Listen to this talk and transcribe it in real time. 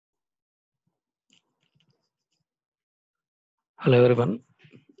Hello everyone,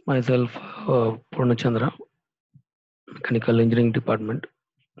 myself Poorna Chandra, Mechanical Engineering Department,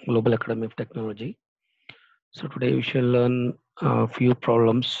 Global Academy of Technology. So today we shall learn a few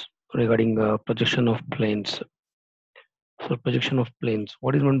problems regarding projection of planes. So projection of planes.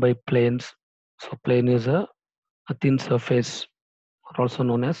 What is meant by planes? So plane is a thin surface, also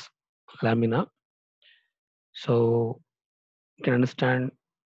known as lamina. So you can understand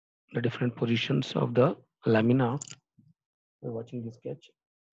the different positions of the lamina by watching this sketch.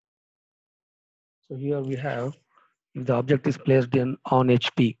 So here we have if the object is placed in on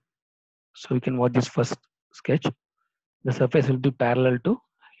HP. So we can watch this first sketch. The surface will be parallel to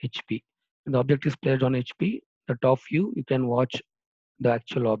HP. When the object is placed on HP, the top view, you can watch the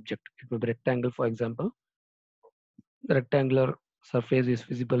actual object. It may be rectangle, for example. The rectangular surface is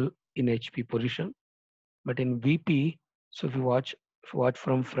visible in HP position, but in VP, so if you watch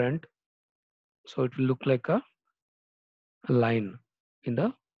from front, so it will look like a line in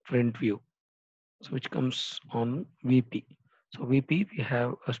the front view, so which comes on VP. So VP, we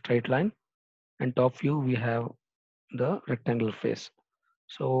have a straight line, and top view, we have the rectangular face.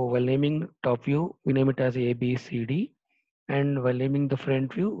 So while naming top view, we name it as A, B, C, D. And while naming the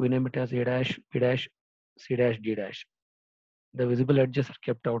front view, we name it as A dash, B dash, C dash, D dash. The visible edges are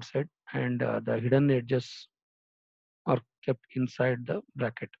kept outside and the hidden edges are kept inside the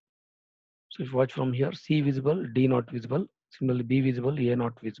bracket. So if you watch from here, C visible, D not visible. Similarly, B visible, A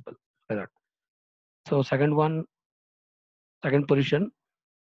not visible. Like that. So second position,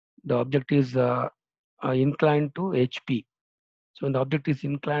 the object is inclined to HP. So when the object is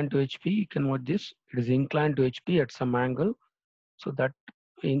inclined to HP, you can watch this. It is inclined to HP at some angle. So that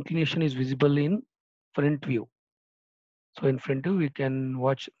inclination is visible in front view. So in front view, we can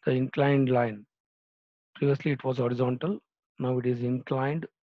watch the inclined line. Previously it was horizontal. Now it is inclined.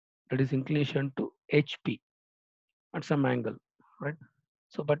 That is inclination to HP at some angle, right?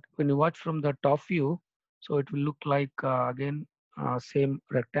 So, but when you watch from the top view, so it will look like again same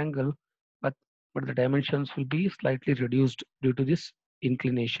rectangle, but the dimensions will be slightly reduced due to this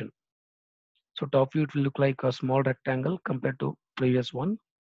inclination. So top view it will look like a small rectangle compared to previous one.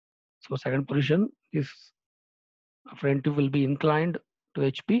 So second position is front view will be inclined to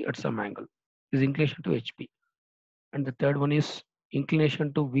HP at some angle. Is inclination to HP. And the third one is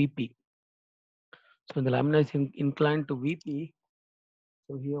inclination to VP. So when the lamina is inclined to VP,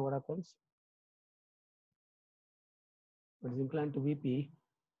 so here what happens? It is inclined to VP.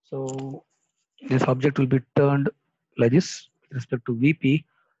 So this object will be turned like this with respect to VP,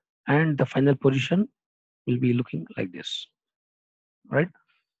 and the final position will be looking like this, right?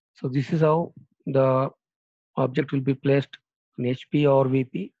 So this is how the object will be placed in HP or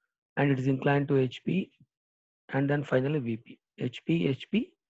VP, and it is inclined to HP, and then finally VP, HP, HP,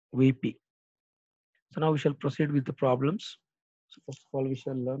 VP. So now we shall proceed with the problems. So first of all, we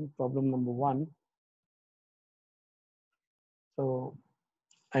shall learn problem number 1. So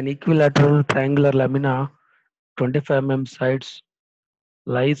an equilateral triangular lamina, 25 mm sides,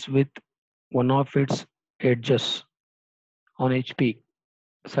 lies with one of its edges on HP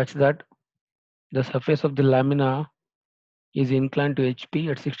such that the surface of the lamina is inclined to HP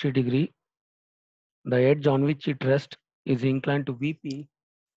at 60°. The edge on which it rests is inclined to VP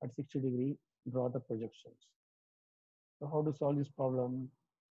at 60°. Draw the projections. So how to solve this problem?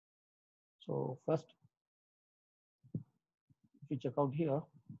 So first, if you check out here,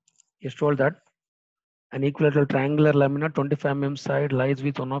 it's told that an equilateral triangular lamina 25 mm side lies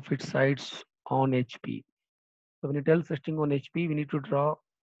with one of its sides on HP. So when it tells resting on HP, we need to draw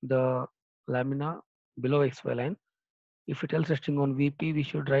the lamina below XY line. If it tells resting on VP, we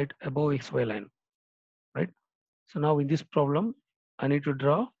should write above XY line, right? So now in this problem, I need to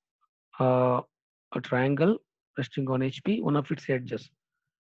draw a triangle resting on HP, one of its edges.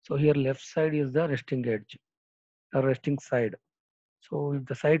 So here left side is the resting edge, or resting side. So if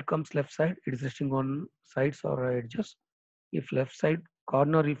the side comes left side, it is resting on sides or edges. If left side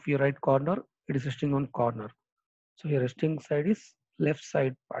corner, if you write corner, it is resting on corner. So here resting side is left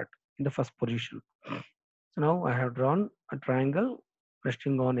side part in the first position. So now I have drawn a triangle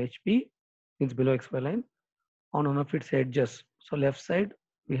resting on HP, means below XY line, on one of its edges. So left side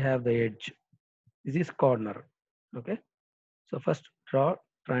we have the edge. This is corner. Okay. So first draw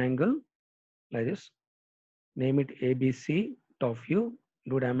triangle like this. Name it ABC, top view,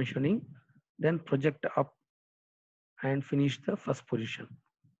 do dimensioning, then project up and finish the first position.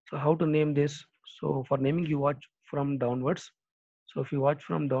 So how to name this? So for naming you watch from downwards. So if you watch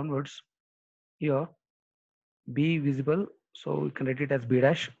from downwards, here B visible, so we can write it as B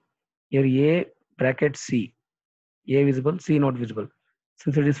dash. Here A bracket C. A visible, C not visible.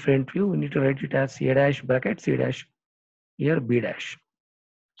 Since it is front view, we need to write it as A dash bracket C dash. here B dash.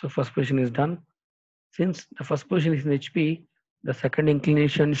 So first position is done. Since the first position is in HP, the second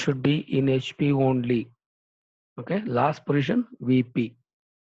inclination should be in HP only. Okay, last position VP.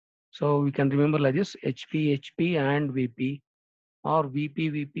 So we can remember like this: HP, HP and VP, or VP,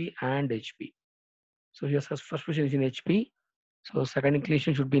 VP and HP. So here first position is in HP. So second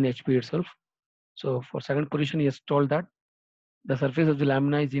inclination should be in HP itself. So for second position, he has told that the surface of the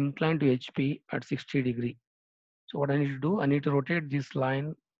lamina is inclined to HP at 60 degree. So what I need to do, I need to rotate this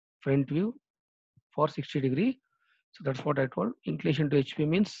line front view for 60 degree. So that's what I told. Inclination to HP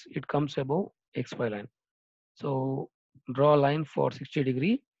means it comes above XY line. So draw a line for 60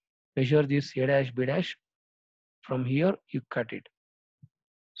 degree, measure this A dash, B dash. From here, you cut it.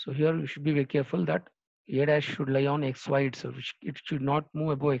 So here you should be very careful that A dash should lie on XY itself. It should not move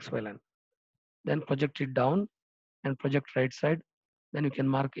above XY line. Then project it down and project right side. Then you can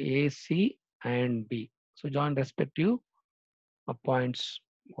mark A, C and B. So join respective points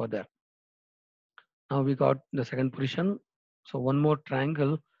over there. Now we got the second position. So one more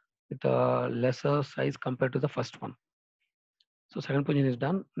triangle with a lesser size compared to the first one. So second position is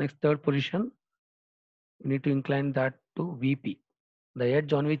done. Next third position, we need to incline that to VP. The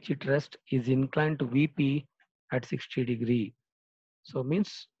edge on which it rests is inclined to VP at 60 degree. So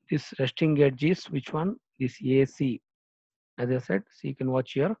means this resting edge is which one? This AC. As I said, so you can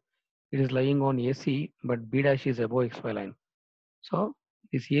watch here. It is lying on AC, but B dash is above XY line. So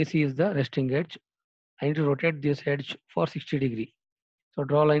this AC is the resting edge. I need to rotate this edge for 60 degree. So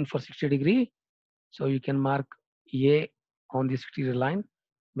draw a line for 60 degree. So you can mark A on the 60 degree line,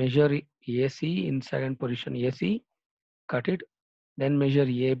 measure AC in second position AC, cut it, then measure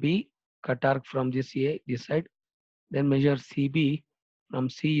AB, cut arc from this A, this side, then measure CB, from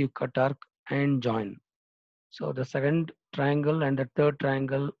C you cut arc and join. So the second triangle and the third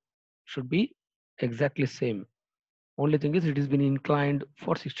triangle should be exactly same. Only thing is it has been inclined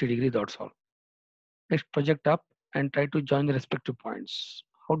for 60 degree, that's all. Next project up and try to join the respective points.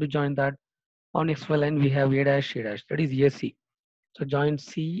 How to join that? On XY line we have A dash, A dash, that is AC. So join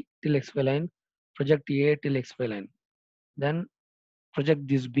C till XY line, project A till XY line. Then project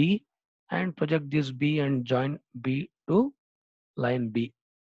this B and project this B and join B to line B.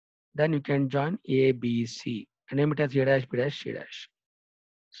 Then you can join A, B, C and name it as A dash, B dash, C dash.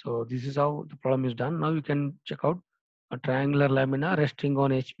 So this is how the problem is done. Now you can check out a triangular lamina resting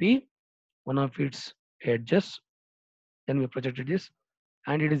on HP, one of its edges. Then we projected this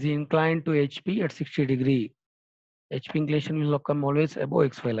and it is inclined to HP at 60 degree. HP inclination will come always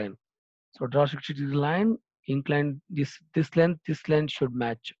above XY line. So draw 60 degree line, incline this length should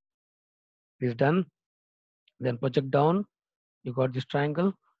match. This done. Then project down. You got this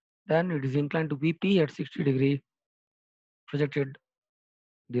triangle. Then it is inclined to VP at 60 degree. Projected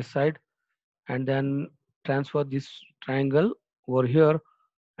this side and then transfer this triangle over here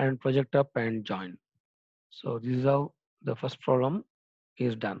and project up and join. So this is how the first problem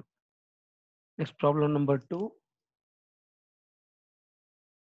is done. Next problem number 2.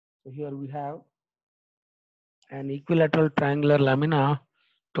 So here we have an equilateral triangular lamina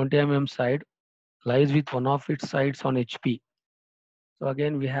 20 mm side lies with one of its sides on HP. So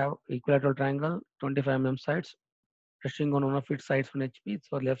again we have equilateral triangle 25 mm sides resting on one of its sides on HP.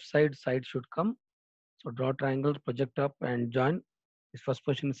 So left side should come. So draw triangle, project up and join. This first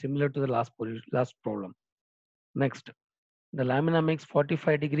position is similar to the last problem. Next, the lamina makes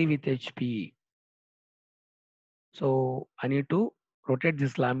 45 degree with HP. So I need to rotate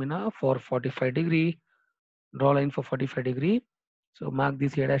this lamina for 45 degree, draw line for 45 degree. So mark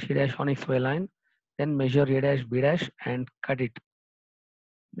this A dash, A dash on XY line, then measure A dash, B dash and cut it.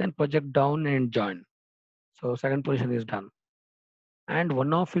 Then project down and join. So second position is done. And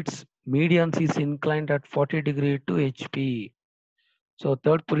one of its medians is inclined at 40 degree to HP. So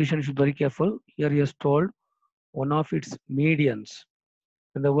third position you should be very careful. Here he has told one of its medians.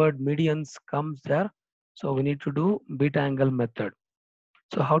 When the word medians comes there, so we need to do bit angle method.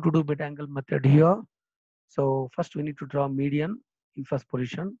 So how to do bit angle method here? So first we need to draw median in first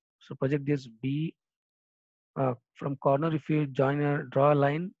position. So project this B from corner. If you draw a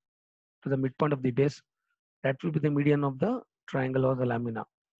line to the midpoint of the base, that will be the median of the triangle or the lamina.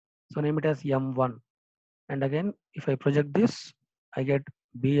 So name it as M1. And again, if I project this, I get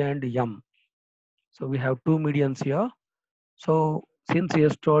B and M. So we have two medians here. So since he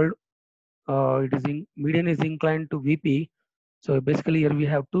has told median is inclined to VP, so basically here we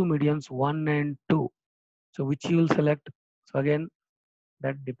have two medians, 1 and 2. So which you will select? So again,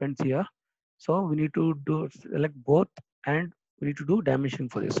 that depends here. So we need to select both and we need to do dimension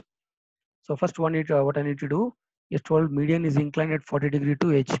for this. So first what I need to do is told median is inclined at 40 degree to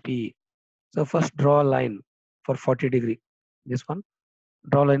HP. So first draw a line for 40 degree. This one,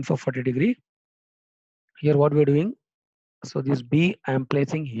 draw line for 40°. Here what we're doing, so this B I am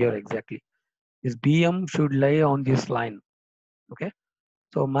placing here exactly. This BM should lie on this line. Okay,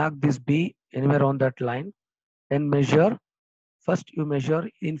 so mark this B anywhere on that line. Then measure. First you measure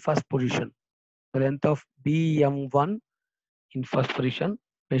in first position the length of BM1 in first position.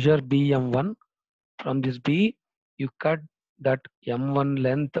 Measure BM1 from this B. You cut that M1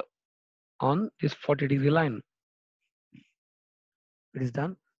 length on this 40° line. It is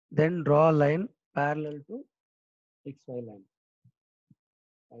done. Then draw a line parallel to XY line.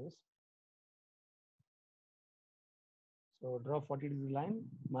 Yes. So draw 40° line,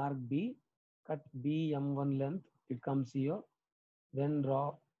 mark B, cut BM1 length, it comes here. Then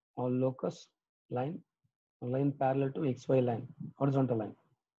draw a locus line, a line parallel to XY line, horizontal line.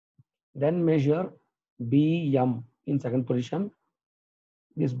 Then measure BM in second position.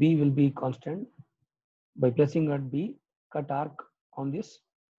 This B will be constant. By placing at B, cut arc on this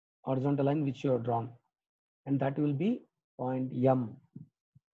horizontal line which you have drawn, and that will be point M.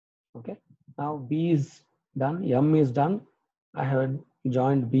 Okay. Now B is done, M is done. I have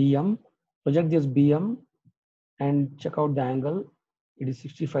joined BM. Project this BM and check out the angle. It is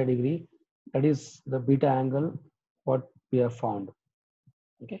 65°. That is the beta angle what we have found.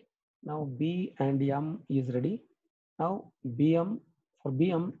 Okay. Now B and M is ready. Now BM, for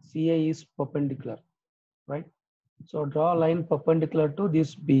BM, CA is perpendicular, right? So draw a line perpendicular to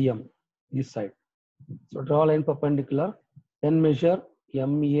this BM, this side. So draw a line perpendicular, then measure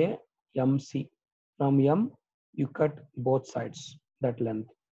MA, MC. From M, you cut both sides, that length,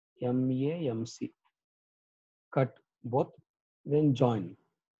 MA, MC. Cut both, then join.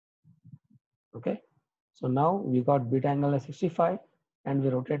 Okay. So now we got beta angle as 65 and we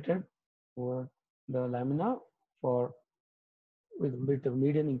rotated over the lamina for with bit of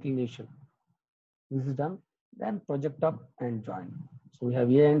median inclination. This is done. Then project up and join. So we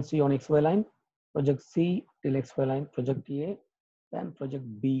have A and C on XY line, project C till XY line, project A, then project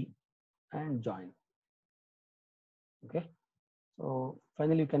B and join. Okay. So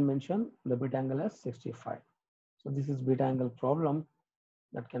finally you can mention the beta angle as 65. So this is beta angle problem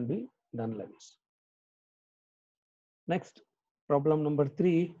that can be done like this. Next, problem number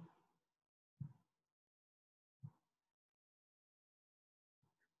 3.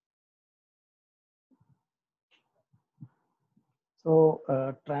 So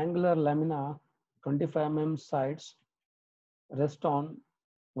triangular lamina, 25 mm sides rest on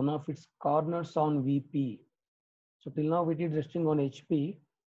one of its corners on VP. So till now we did resting on HP.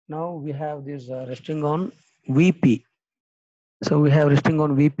 Now we have this resting on VP. So we have resting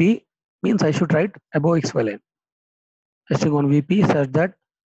on VP means I should write above XY line. Resting on VP such that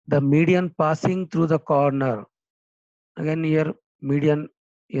the median passing through the corner. Again here median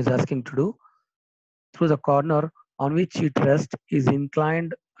is asking to do through the corner on which it rests is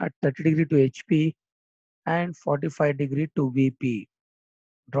inclined at 30° to HP and 45° to VP.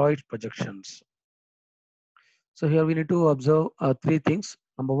 Draw its projections. So here we need to observe 3 things.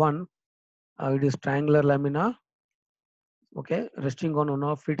 Number 1, it is triangular lamina. Okay, resting on one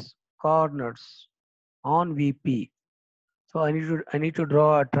of its corners on VP. So I need to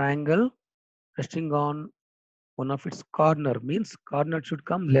draw a triangle resting on one of its corner, means corner should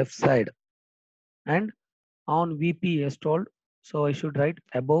come left side and on VP as told. So I should write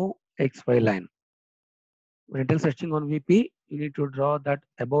above XY line. When it is resting on VP, you need to draw that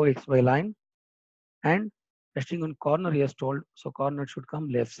above XY line and resting on corner as told. So corner should come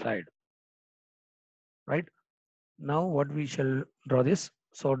left side, right? Now what we shall draw this.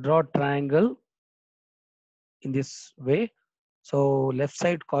 So draw triangle in this way. So left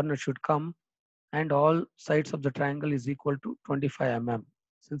side corner should come and all sides of the triangle is equal to 25 mm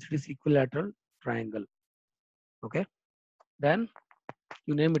since it is equilateral triangle. Okay. Then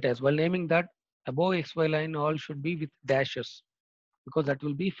you name it as, while naming that above XY line all should be with dashes because that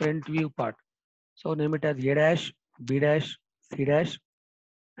will be front view part. So name it as A dash, B dash, C dash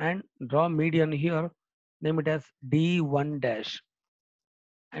and draw median here. Name it as D1 dash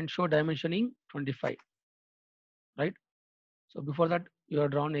and show dimensioning 25, right? So before that you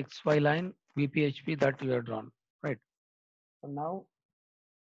have drawn XY line, VPHP that you have drawn, right? So now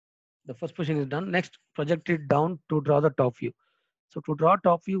the first position is done. Next, project it down to draw the top view. So to draw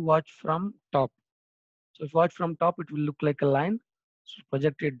top view, watch from top. So if you watch from top, it will look like a line. So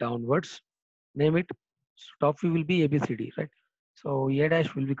project it downwards. Name it. So top view will be ABCD, right? So A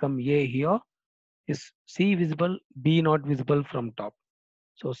dash will become A here. Is C visible, B not visible from top.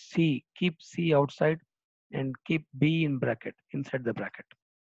 So C, keep C outside and keep B in bracket, inside the bracket.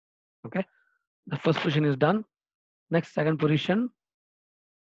 Okay. The first position is done. Next, second position.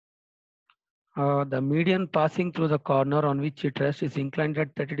 The median passing through the corner on which it rests is inclined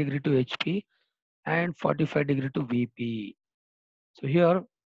at 30° to HP and 45° to VP. So here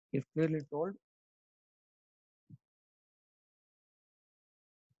is clearly told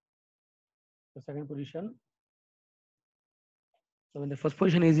the second position. So when the first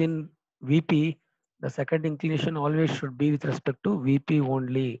position is in VP, the second inclination always should be with respect to VP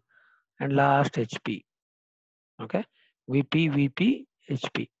only and last HP. Okay, VP, VP,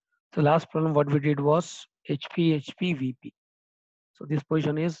 HP. So last problem what we did was HP, HP, VP. So this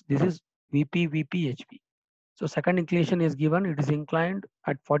position is, this is VP, VP, HP. So second inclination is given, it is inclined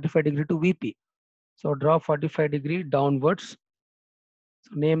at 45° to VP. So draw 45° downwards.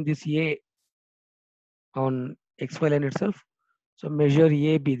 So name this A on XY line itself. So measure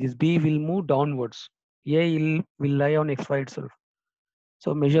AB. This B will move downwards. A will lie on XY itself.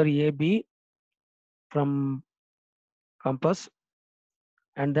 So measure AB from compass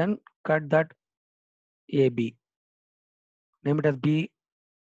and then cut that AB. Name it as B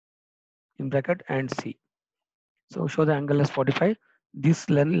in bracket and C. So show the angle as 45. This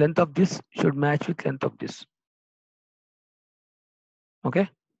length of this should match with length of this. Okay.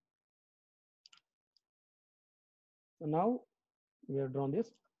 So now we have drawn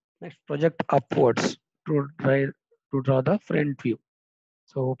this. Next, project upwards to draw the front view.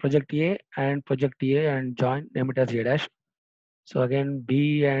 So project A and join, name it as A dash. So again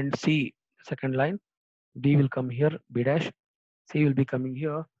B and C, second line, B will come here, B dash, C will be coming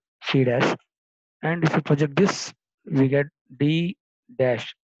here, C dash. And if you project this, we get D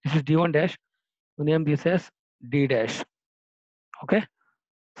dash. This is D1 dash. We name this as D dash. Okay.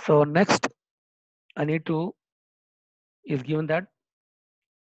 So next, I need to is given that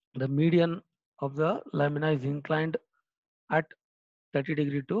the median of the lamina is inclined at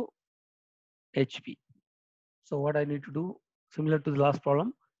 30° to HP. So what I need to do, similar to the last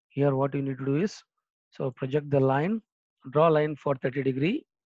problem, here what you need to do is, so project the line, draw line for 30°,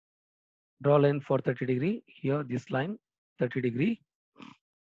 draw line for 30°, here this line 30°,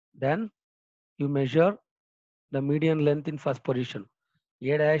 then you measure the median length in first position,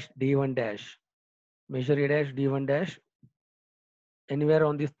 A dash D1 dash, measure A dash D1 dash, anywhere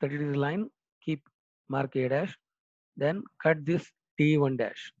on this 30° line, keep mark A dash, then cut this D1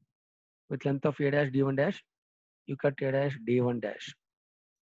 dash, with length of A dash D1 dash, you cut A dash D1 dash.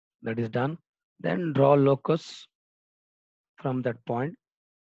 That is done. Then draw locus from that point.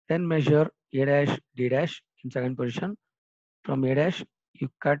 Then measure A dash D dash in second position. From A dash, you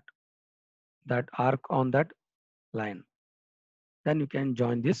cut that arc on that line. Then you can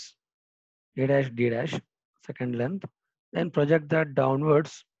join this A dash D dash second length. Then project that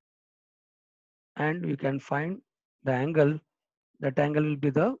downwards and you can find the angle. That angle will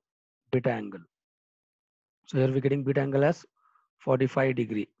be the beta angle. So here we're getting beta angle as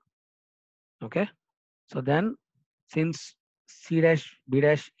 45°. Okay. So then since C dash B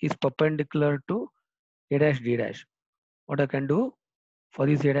dash is perpendicular to A dash D dash, what I can do for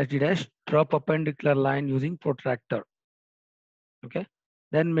this A dash D dash, draw perpendicular line using protractor. Okay.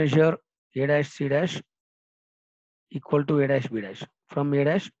 Then measure A dash C dash equal to A dash B dash. From A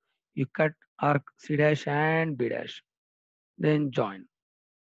dash, you cut arc C dash and B dash. Then join.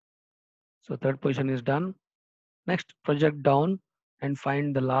 So third position is done. Next, project down and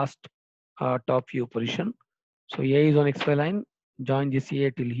find the last top view position. So A is on XY line. Join this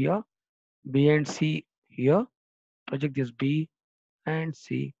A till here. B and C here. Project this B and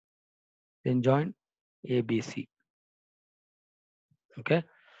C. Then join ABC. Okay.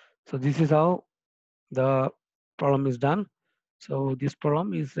 So this is how the problem is done. So this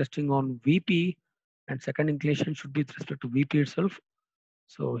problem is resting on VP and second inclination should be with respect to VP itself.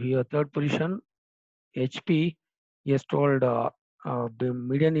 So here third position HP is told the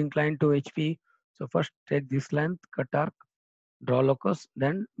median incline to HP. So first take this length, cut arc, draw locus,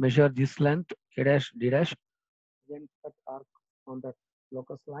 then measure this length A dash D dash, then cut arc on that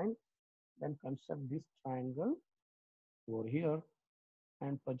locus line, then construct this triangle over here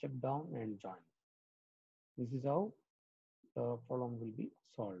and project down and join. This is how the problem will be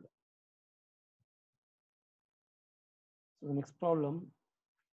solved. So the next problem,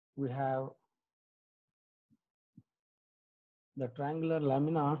 we have the triangular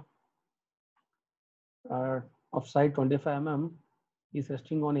lamina of side 25 mm is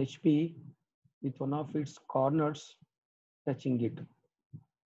resting on HP with one of its corners touching it.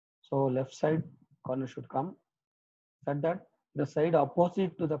 So left side corner should come. Said that the side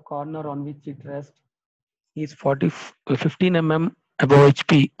opposite to the corner on which it rests is 15 mm above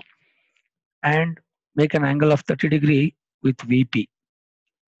HP and make an angle of 30° with VP.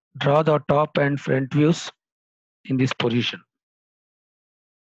 Draw the top and front views in this position.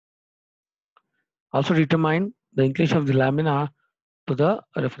 Also determine the inclination of the lamina to the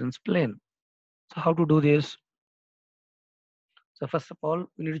reference plane. So how to do this? So first of all,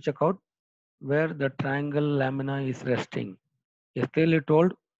 we need to check out where the triangle lamina is resting. It's clearly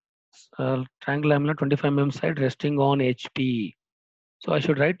told triangle lamina 25 mm side resting on HP. So I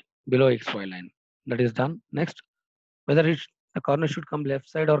should write below XY line. That is done. Next, whether the corner should come left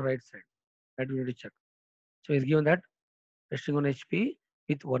side or right side. That we need to check. So it's given that resting on HP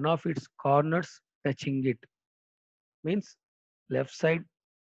with one of its corners touching it. Means left side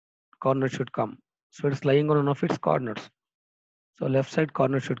corner should come. So it's lying on one of its corners. So left side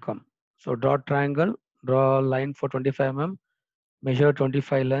corner should come. So draw triangle, draw line for 25 mm, measure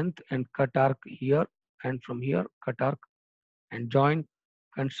 25 length and cut arc here, and from here cut arc and join,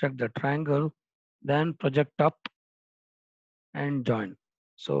 construct the triangle, then project up and join.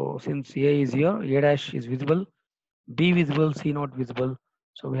 So since A is here, A dash is visible, B visible, C not visible.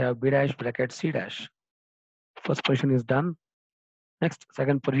 So we have B dash bracket C dash. First position is done. Next,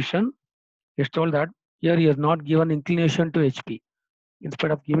 second position is told that here he has not given inclination to HP.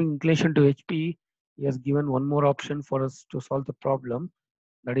 Instead of giving inclination to HP, he has given one more option for us to solve the problem.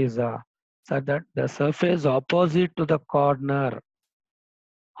 That is such that the surface opposite to the corner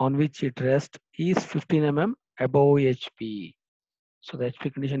on which it rests is 15 mm above HP. So the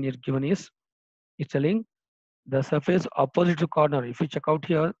HP condition here given is telling the surface opposite to corner. If you check out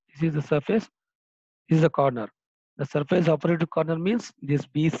here, this is the surface, this is the corner. The surface opposite to corner means this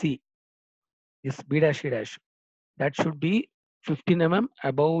BC, this B dash E dash. That should be 15 mm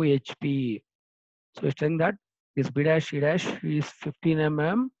above HP. So it's telling that this B dash E dash is 15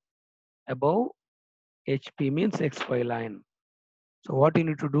 mm above HP means XY line. So what you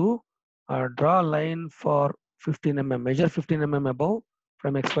need to do, draw a line for 15 mm, measure 15 mm above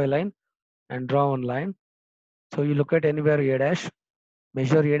from XY line and draw one line. So you look at anywhere A dash,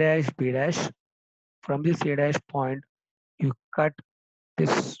 measure A dash, B dash. From this A dash point, you cut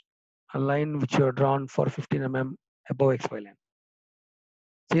this line which you have drawn for 15 mm above XY line.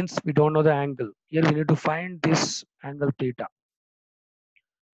 Since we don't know the angle, here we need to find this angle theta.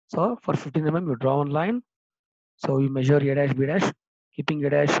 So for 15 mm, you draw one line. So you measure A dash, B dash, keeping A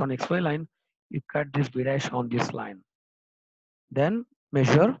dash on XY line, you cut this B dash on this line. Then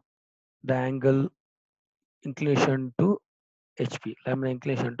measure the angle inclination to HP, lamina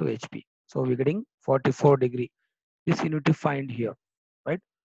inclination to HP. So we're getting 44 degree. This you need to find here, right?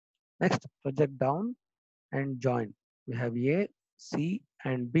 Next, project down and join. We have A, C,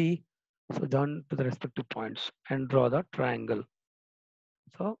 and B. So join to the respective points and draw the triangle.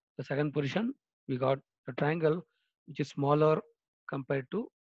 So the second position, we got the triangle which is smaller compared to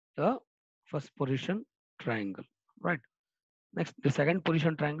the first position triangle, right? Next, the second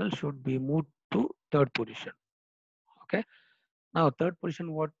position triangle should be moved to third position. Okay. Now third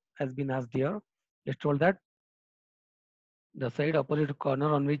position, what has been asked here is told that the side opposite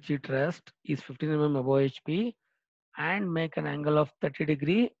corner on which it rests is 15 mm above HP and make an angle of 30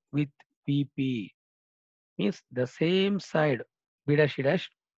 degree with VP. Means the same side B dash E dash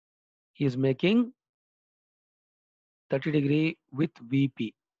is making 30 degree with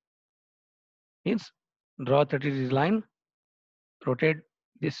VP. Means draw 30 degree line, rotate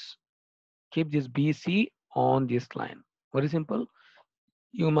this, keep this BC on this line. Very simple.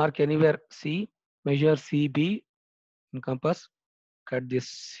 You mark anywhere C, measure CB in compass, cut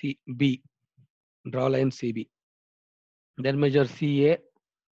this CB, draw line CB. Then measure CA,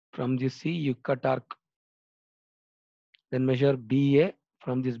 from this C you cut arc. Then measure BA,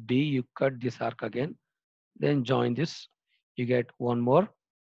 from this B you cut this arc again. Then join this, you get one more.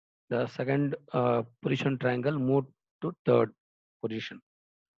 The second position triangle move to third position.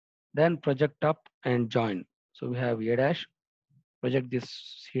 Then project up and join. So we have A dash, project this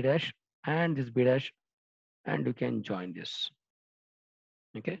C dash and this B dash, and you can join this.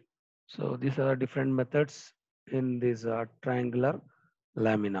 Okay. So these are different methods in this triangular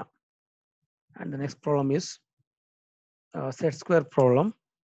lamina. And the next problem is set square problem.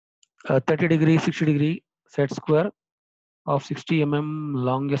 30 degree, 60 degree set square of 60 mm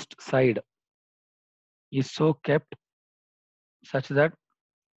longest side is so kept such that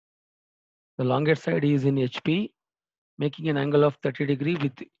the longest side is in HP, making an angle of 30 degree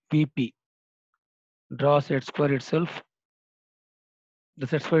with VP. Draw set square itself. The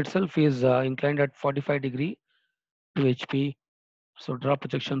set square itself is inclined at 45 degree to HP. So draw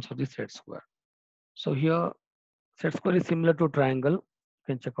projections of the set square. So here set square is similar to triangle. You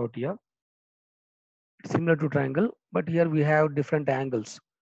can check out here. It's similar to triangle, but here we have different angles.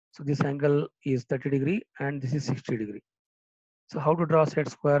 So this angle is 30 degree and this is 60 degree. So how to draw set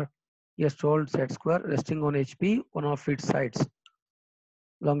square? He has told set square resting on HP, one of its sides,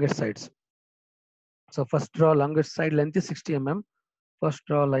 longest sides. So first draw longest side length is 60 mm. First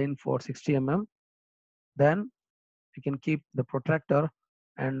draw line for 60 mm. Then you can keep the protractor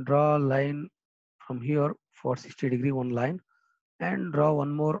and draw a line from here for 60° one line, and draw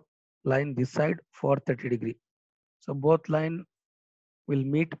one more line this side for 30°. So both line will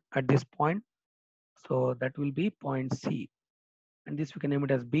meet at this point. So that will be point C. And this we can name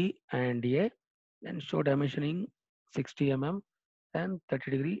it as B and A. Then show dimensioning 60 mm and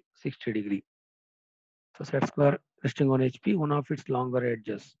 30°, 60°. So set square resting on HP, one of its longer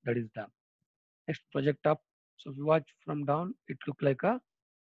edges. That is done. Next, project up. So if you watch from down, it look like a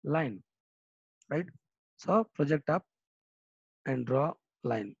line, right? So project up and draw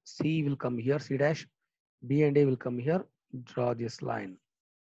line. C will come here, C dash. B and A will come here. Draw this line.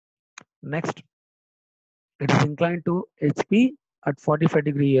 Next, it is inclined to HP at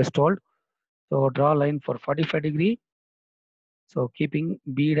 45° as told. So draw line for 45°. So keeping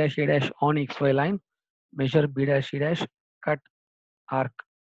B dash A dash on XY line, measure B dash C dash, cut arc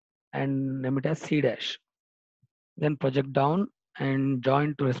and name it as C dash. Then project down and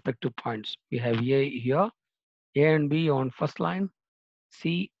join to respective points. We have A here, A and B on first line,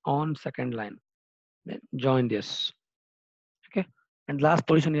 C on second line. Then join this. Okay. And last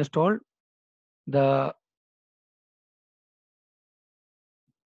position is told the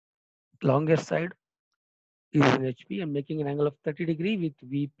longest side is in HP and making an angle of 30° with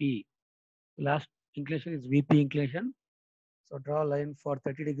VP. Last inclination is VP inclination. So draw a line for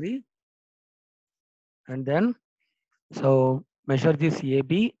 30°, and then so measure this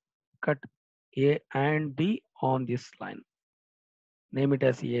AB, cut A and B on this line. Name it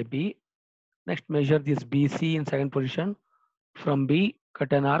as AB. Next, measure this BC in second position. From B,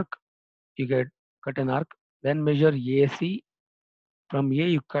 cut an arc. You get cut an arc. Then measure AC. From A,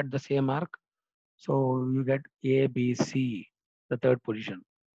 you cut the same arc. So you get ABC, the third position.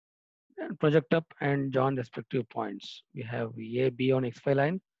 Then project up and join respective points. We have AB on XY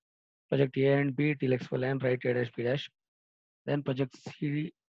line. Project A and B till XY line, right A dash B dash. Then project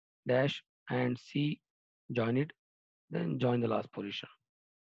C dash and C, join it. Then join the last position.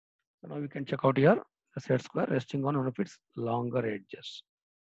 So now we can check out here the set square resting on one of its longer edges.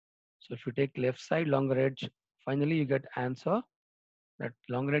 So if you take left side longer edge, finally you get answer that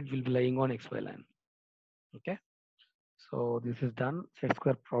longer edge will be lying on XY line. Okay. So this is done, set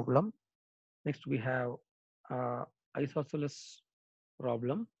square problem. Next we have isosceles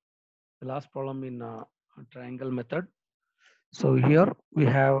problem, the last problem in triangle method. So here we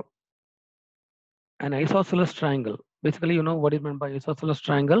have an isosceles triangle. Basically, you know what is meant by isosceles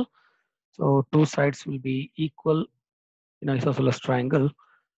triangle. So two sides will be equal in isosceles triangle.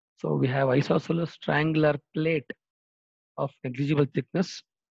 So we have isosceles triangular plate of negligible thickness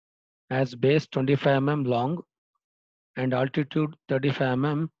as base 25 mm long and altitude 35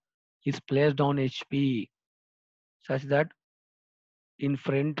 mm is placed on HP such that in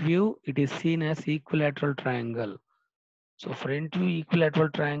front view it is seen as equilateral triangle. So front view equilateral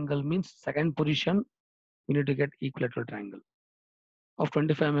triangle means second position we need to get equilateral triangle of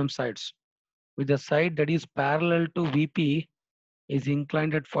 25 mm sides with the side that is parallel to VP is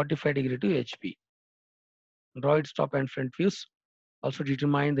inclined at 45° to HP. Draw its top and front views. Also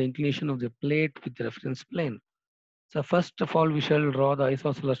determine the inclination of the plate with the reference plane. So first of all, we shall draw the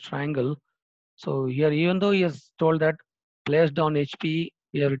isosceles triangle. So here, even though he has told that placed on HP,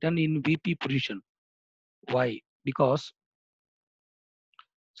 we have written in VP position. Why? Because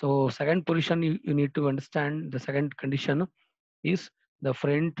so second position you need to understand the second condition is the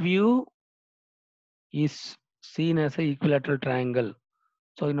front view is seen as a equilateral triangle.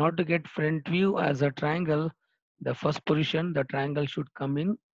 So in order to get front view as a triangle, the first position, the triangle should come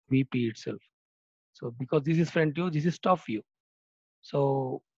in VP itself. So because this is front view, this is top view.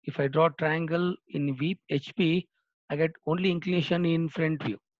 So if I draw triangle in HP, I get only inclination in front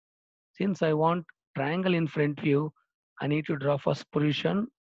view. Since I want triangle in front view, I need to draw first position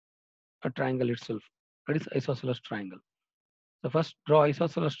a triangle itself. That is isosceles triangle. So first draw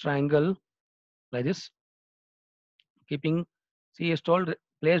isosceles triangle like this, keeping C is told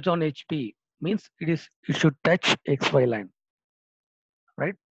placed on HP means it should touch XY line,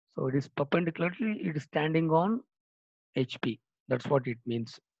 right? So it is perpendicularly, it is standing on HP. That's what it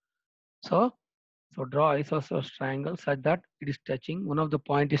means. So draw isosceles triangle such that it is touching, one of the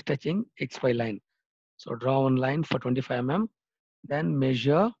point is touching XY line. So draw one line for 25 mm, then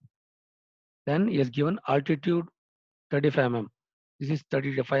measure, then he has given altitude 35 mm. This is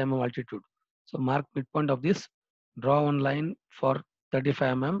 35 mm altitude. So mark midpoint of this, draw one line for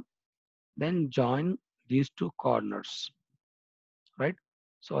 35 mm, then join these two corners, right?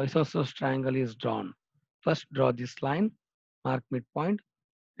 So isosceles triangle is drawn. First draw this line, mark midpoint,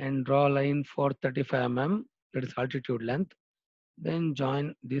 and draw a line for 35 mm, that is altitude length. Then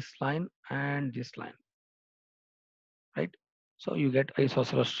join this line and this line, right? So you get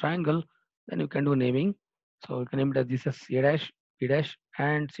isosceles triangle. Then you can do naming. So you can name it as this is A dash, B dash,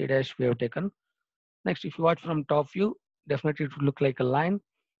 and C dash we have taken. Next, if you watch from top view, definitely it will look like a line.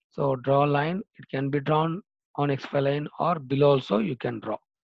 So draw a line. It can be drawn on XY line or below also you can draw.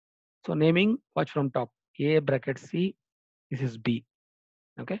 So naming, watch from top. A bracket C, this is B.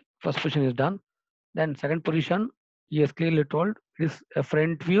 Okay, first position is done. Then second position, he has clearly told it is a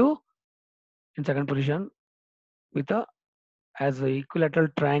front view in second position with a as a equilateral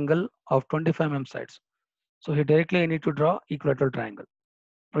triangle of 25 mm sides. So he directly need to draw equilateral triangle.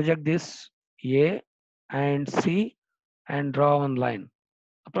 Project this A and C and draw one line.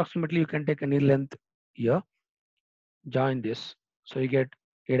 Approximately you can take any length here, join this. So you get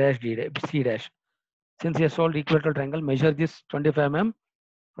A dash, D dash, C dash. Since he has solved equilateral triangle, measure this 25 mm.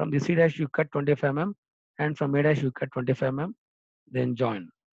 From the C dash you cut 25 mm and from A dash you cut 25 mm, then join.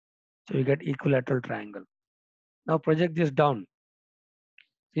 So you get equilateral triangle. Now project this down.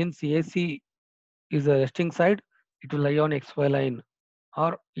 Since AC is a resting side, it will lie on XY line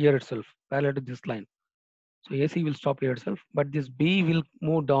or here itself, parallel to this line. So AC will stop here itself, but this B will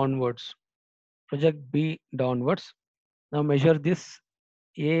move downwards. Project B downwards. Now measure this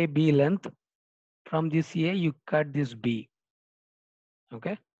AB length. From this A, you cut this B.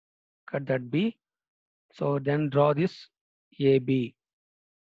 Okay, cut that B. So then draw this AB.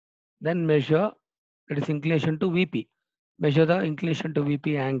 Then measure, that is inclination to VP. Measure the inclination to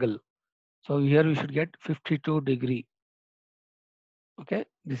VP angle. So here we should get 52 degree. Okay,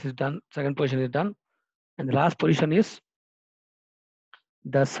 this is done. Second position is done. And the last position is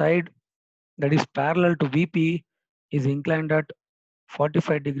the side that is parallel to VP is inclined at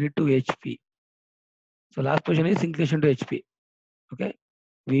 45 degree to HP. So last position is inclination to HP. Okay,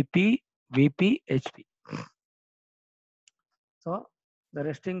 VP, VP, HP. So the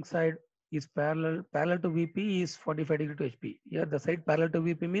resting side is parallel to VP is 45 degree to HP. Here the side parallel to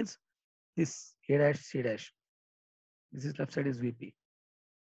VP means this A dash C dash. This is left side is VP.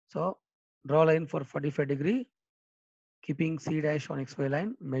 So draw line for 45 degree, keeping C dash on XY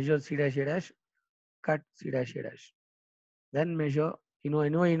line, measure C dash A dash, cut C dash A dash. Then measure,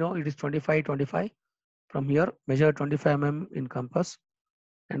 it is 25, 25. From here, measure 25 mm in compass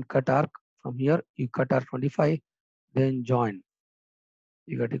and cut arc. From here, you cut arc 25, then join.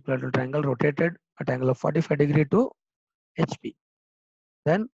 You got equilateral triangle rotated at angle of 45 degree to HP.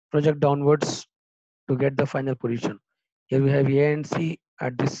 Then project downwards to get the final position. Here we have A and C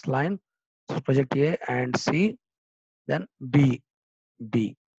at this line. So project A and C, then B,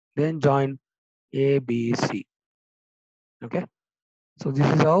 B. Then join A, B, C. Okay. So this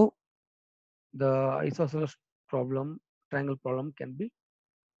is how the isosceles problem, triangle problem can be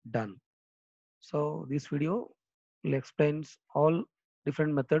done. So this video will explains all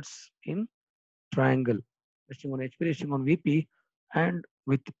different methods in triangle, resting on HP, resting on VP, and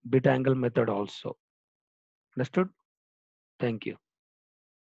with beta angle method also. Understood? Thank you.